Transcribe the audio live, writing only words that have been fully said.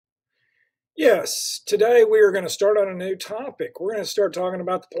Yes, today we are going to start on a new topic. We're going to start talking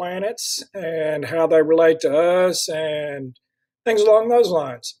about the planets and how they relate to us and things along those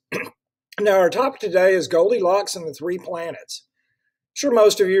lines. Now, our topic today is Goldilocks and the Three Planets. I'm sure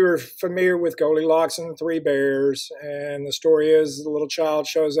most of you are familiar with Goldilocks and the Three Bears, and the story is the little child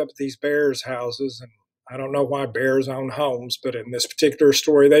shows up at these bears' houses, and I don't know why bears own homes, but in this particular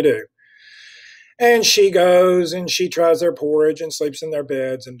story they do. And she goes and she tries their porridge and sleeps in their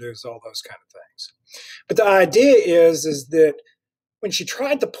beds and does all those kind of things. But the idea is that when she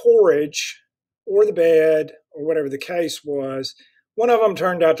tried the porridge or the bed or whatever the case was, one of them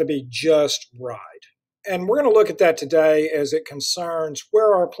turned out to be just right. And we're going to look at that today as it concerns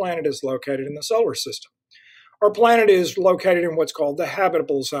where our planet is located in the solar system. Our planet is located in what's called the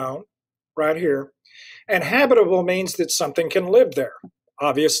habitable zone, right here. And habitable means that something can live there,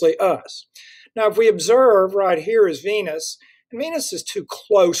 obviously us. Now, if we observe right here is Venus, and Venus is too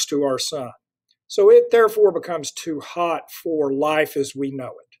close to our sun. So it therefore becomes too hot for life as we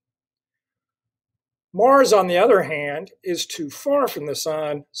know it. Mars, on the other hand, is too far from the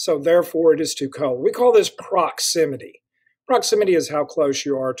sun, so therefore it is too cold. We call this proximity. Proximity is how close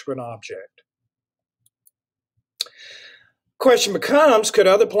you are to an object. Question becomes, could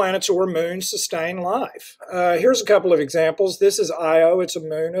other planets or moons sustain life? Here's a couple of examples. This is Io. It's a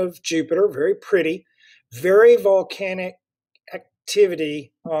moon of Jupiter, very pretty, very volcanic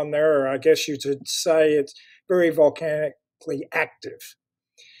activity on there. Or I guess you could say it's very volcanically active.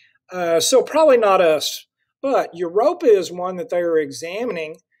 So probably not us, but Europa is one that they are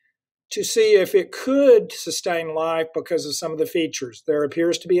examining to see if it could sustain life because of some of the features. There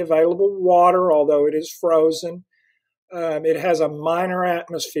appears to be available water, although it is frozen. It has a minor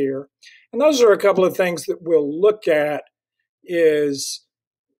atmosphere. And those are a couple of things that we'll look at is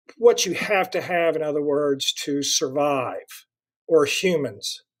what you have to have, in other words, to survive, or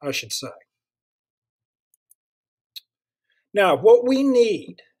humans, I should say. Now, what we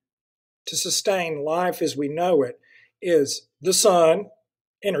need to sustain life as we know it is the sun,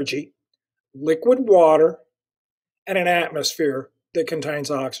 energy, liquid water, and an atmosphere that contains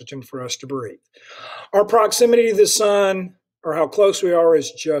oxygen for us to breathe. Our proximity to the sun, or how close we are,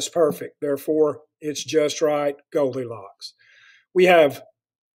 is just perfect. Therefore, it's just right, Goldilocks. We have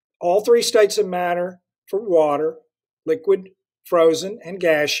all three states of matter for water: liquid, frozen, and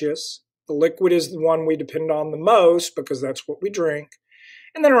gaseous. The liquid is the one we depend on the most because that's what we drink.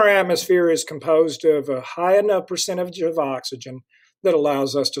 And then our atmosphere is composed of a high enough percentage of oxygen that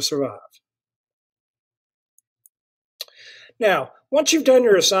allows us to survive. Now, once you've done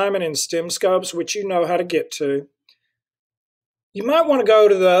your assignment in STEM Scopes, which you know how to get to, you might want to go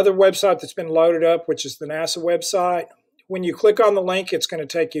to the other website that's been loaded up, which is the NASA website. When you click on the link, it's going to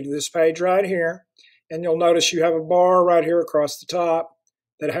take you to this page right here, and you'll notice you have a bar right here across the top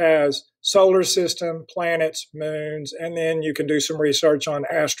that has solar system, planets, moons, and then you can do some research on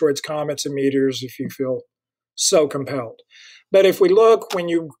asteroids, comets, and meteors if you feel so compelled. But if we look, when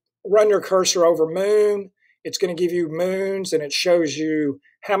you run your cursor over moon, it's going to give you moons, and it shows you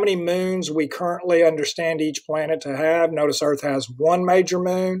how many moons we currently understand each planet to have. Notice Earth has one major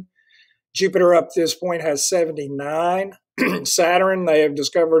moon. Jupiter up to this point has 79. Saturn, they have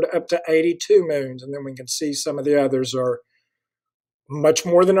discovered up to 82 moons, and then we can see some of the others are much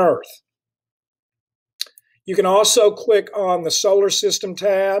more than Earth. You can also click on the solar system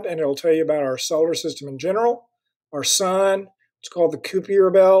tab, and it'll tell you about our solar system in general, our sun. It's called the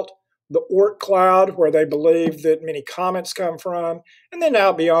Kuiper belt, the Oort cloud, where they believe that many comets come from, and then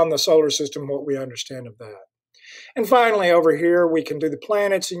out beyond the solar system, what we understand of that. And finally, over here, we can do the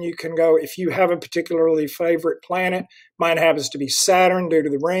planets, and you can go, if you have a particularly favorite planet, mine happens to be Saturn due to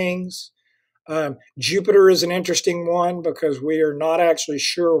the rings. Jupiter is an interesting one because we are not actually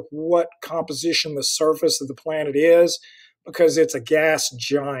sure what composition the surface of the planet is because it's a gas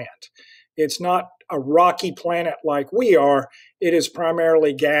giant. It's not a rocky planet like we are. It is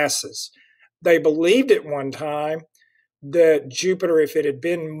primarily gases. They believed at one time that Jupiter, if it had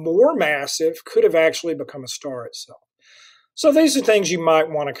been more massive, could have actually become a star itself. So these are things you might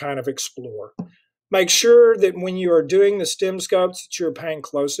want to kind of explore. Make sure that when you are doing the STEM scopes that you're paying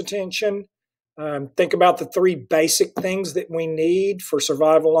close attention. Think about the three basic things that we need for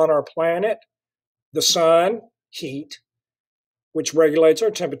survival on our planet: the sun, heat, which regulates our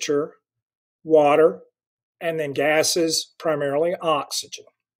temperature, water, and then gases, primarily oxygen.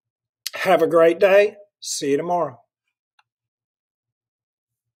 Have a great day. See you tomorrow.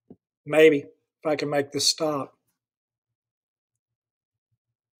 Maybe, if I can make this stop.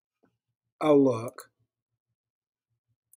 Oh, look.